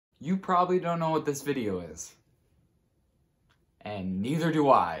You probably don't know what this video is. And neither do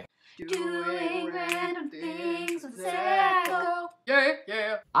I. Doing random things with Zach.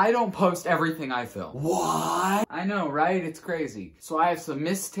 Yeah. I don't post everything I film. What? I know, right? It's crazy. So I have some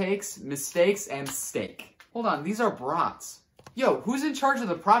mistakes, and steak. Hold on, these are brats. Yo, who's in charge of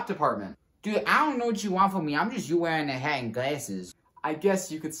the prop department? Dude, I don't know what you want from me. I'm just you wearing a hat and glasses. I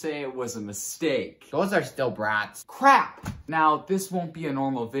guess you could say it was a mistake. Those are still brats. Crap! Now, this won't be a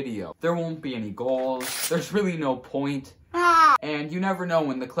normal video. There won't be any goals. There's really no point. And you never know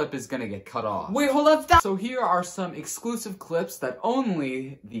when the clip is gonna get cut off. Wait, hold up, stop! So here are some exclusive clips that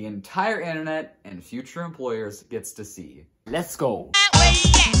only the entire internet and future employers gets to see. Let's go.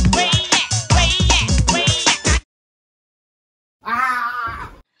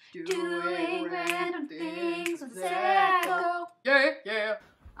 Doing random things with Zach. Yeah.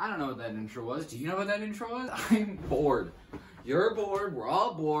 I don't know what that intro was. Do you know what that intro was? I'm bored. You're bored. We're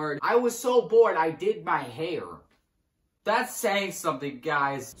all bored. I was so bored, I did my hair. That's saying something,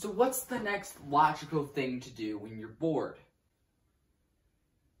 guys. So what's the next logical thing to do when you're bored?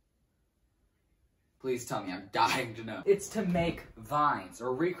 Please tell me, I'm dying to know. It's to make vines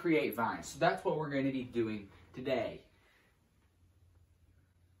or recreate vines. So that's what we're going to be doing today.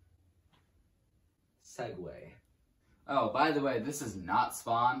 Segue. Oh, by the way, this is not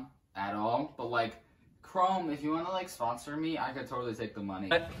Spawn at all, but like, Chrome, if you want to like sponsor me, I could totally take the money.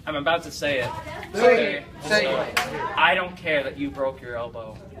 I'm about to say it. Say it. I don't care that you broke your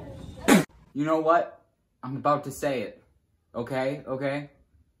elbow. You know what? I'm about to say it. Okay?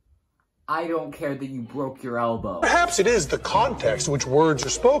 I don't care that you broke your elbow. Perhaps it is the context in which words are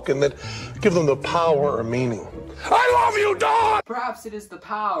spoken that give them the power or meaning. I love you, dog! Perhaps it is the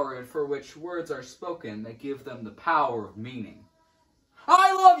power for which words are spoken that give them the power of meaning.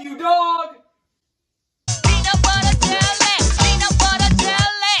 I love you, dog!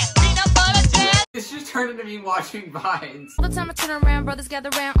 This just turned into me watching Vines. All the time I turn around, brothers gather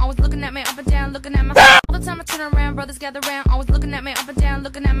round, always looking at me up and down, looking at my. All the time I turn around, brothers gather round, always looking at me up and down,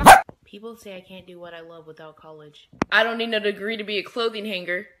 looking at my. People say I can't do what I love without college. I don't need no degree to be a clothing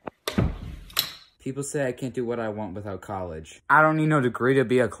hanger. People say I can't do what I want without college. I don't need no degree to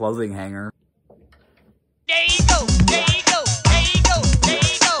be a clothing hanger. There you go, there you go, there you go, there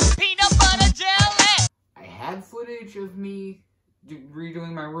you go. Peanut butter jelly. I had footage of me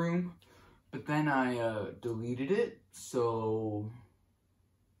redoing my room, but then I deleted it, so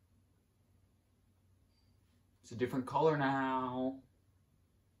it's a different color now.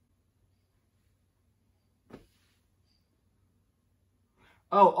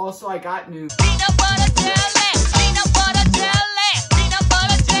 Oh, also I got new Peanut butter jelly, peanut butter jelly, peanut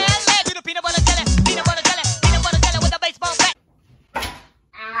butter jelly. Do the peanut butter jelly, peanut butter jelly, peanut butter jelly with a baseball bat.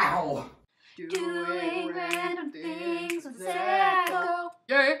 Ow! Doing random things with Zach.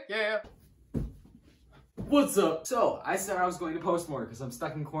 Yeah. What's up? So, I said I was going to post more because I'm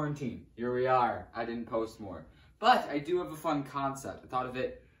stuck in quarantine. Here we are. I didn't post more. But I do have a fun concept. I thought of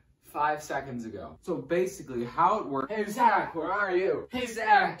it 5 seconds ago. So basically how it works. Hey Zach, where are you? Hey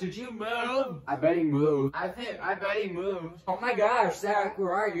Zach, did you move? I bet he moved. I bet he moved. Oh my gosh, Zach,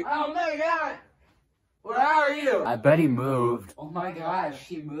 where are you? Oh my god! Where are you? I bet he moved. Oh my gosh,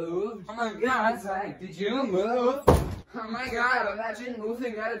 he moved. Oh my god, Zach, did you move? Oh my god, imagine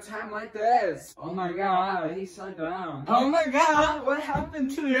moving at a time like this. Oh my god, he's so dumb. Oh my god, what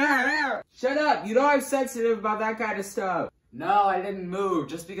happened to your hair? Shut up, you know I'm sensitive about that kind of stuff. No, I didn't move.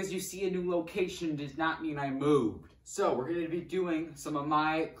 Just because you see a new location does not mean I moved. So, we're going to be doing some of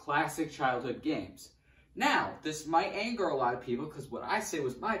my classic childhood games. Now, this might anger a lot of people because what I say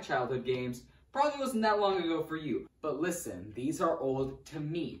was my childhood games probably wasn't that long ago for you. But listen, these are old to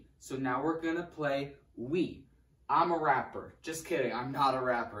me. So now we're going to play Wii. I'm a rapper. Just kidding, I'm not a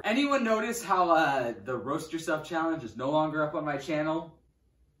rapper. Anyone notice how the Roast Yourself Challenge is no longer up on my channel?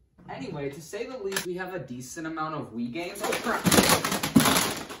 Anyway, to say the least, we have a decent amount of Wii games. Oh, crap.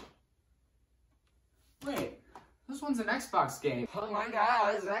 Wait, this one's an Xbox game. Oh my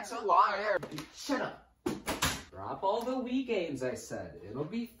god, is that so liar? Shut up. Drop all the Wii games, I said. It'll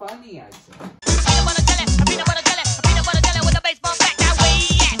be funny, I said. Peanut butter jelly, peanut butter jelly, peanut butter jelly with a baseball bat. Now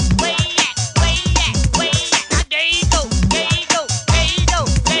way at. There you go, there you go, there you go,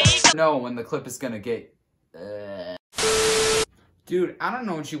 there you go. Know when the clip is gonna get. Dude, I don't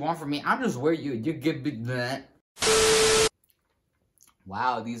know what you want from me. I'm just where you give me that.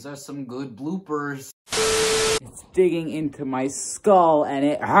 Wow, these are some good bloopers. It's digging into my skull and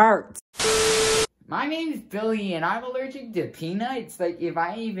it hurts. My name's Billy and I'm allergic to peanuts. Like, if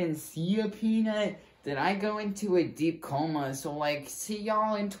I even see a peanut, then I go into a deep coma. So, like, see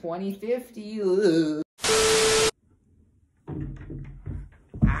y'all in 2050. Ugh.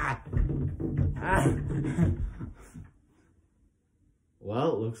 Ah.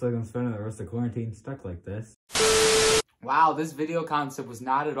 Well, it looks like I'm spending the rest of quarantine stuck like this. Wow, this video concept was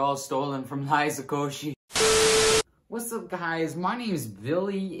not at all stolen from Liza Koshy. What's up, guys? My name is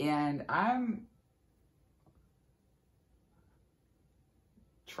Billy, and I'm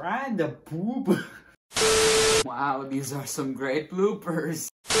trying to poop. Wow, these are some great bloopers.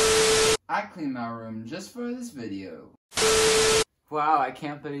 I cleaned my room just for this video. Wow, I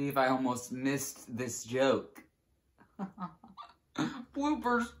can't believe I almost missed this joke.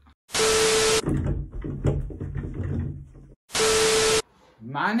 Bloopers.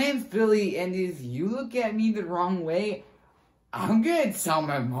 My name's Billy, and if you look at me the wrong way, I'm gonna tell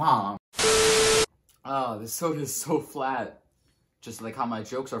my mom. Oh, this soda is so flat. Just like how my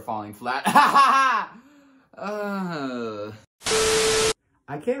jokes are falling flat. I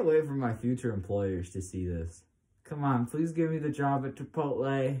can't wait for my future employers to see this. Come on, please give me the job at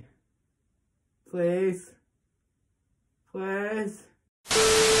Chipotle. Please. Please.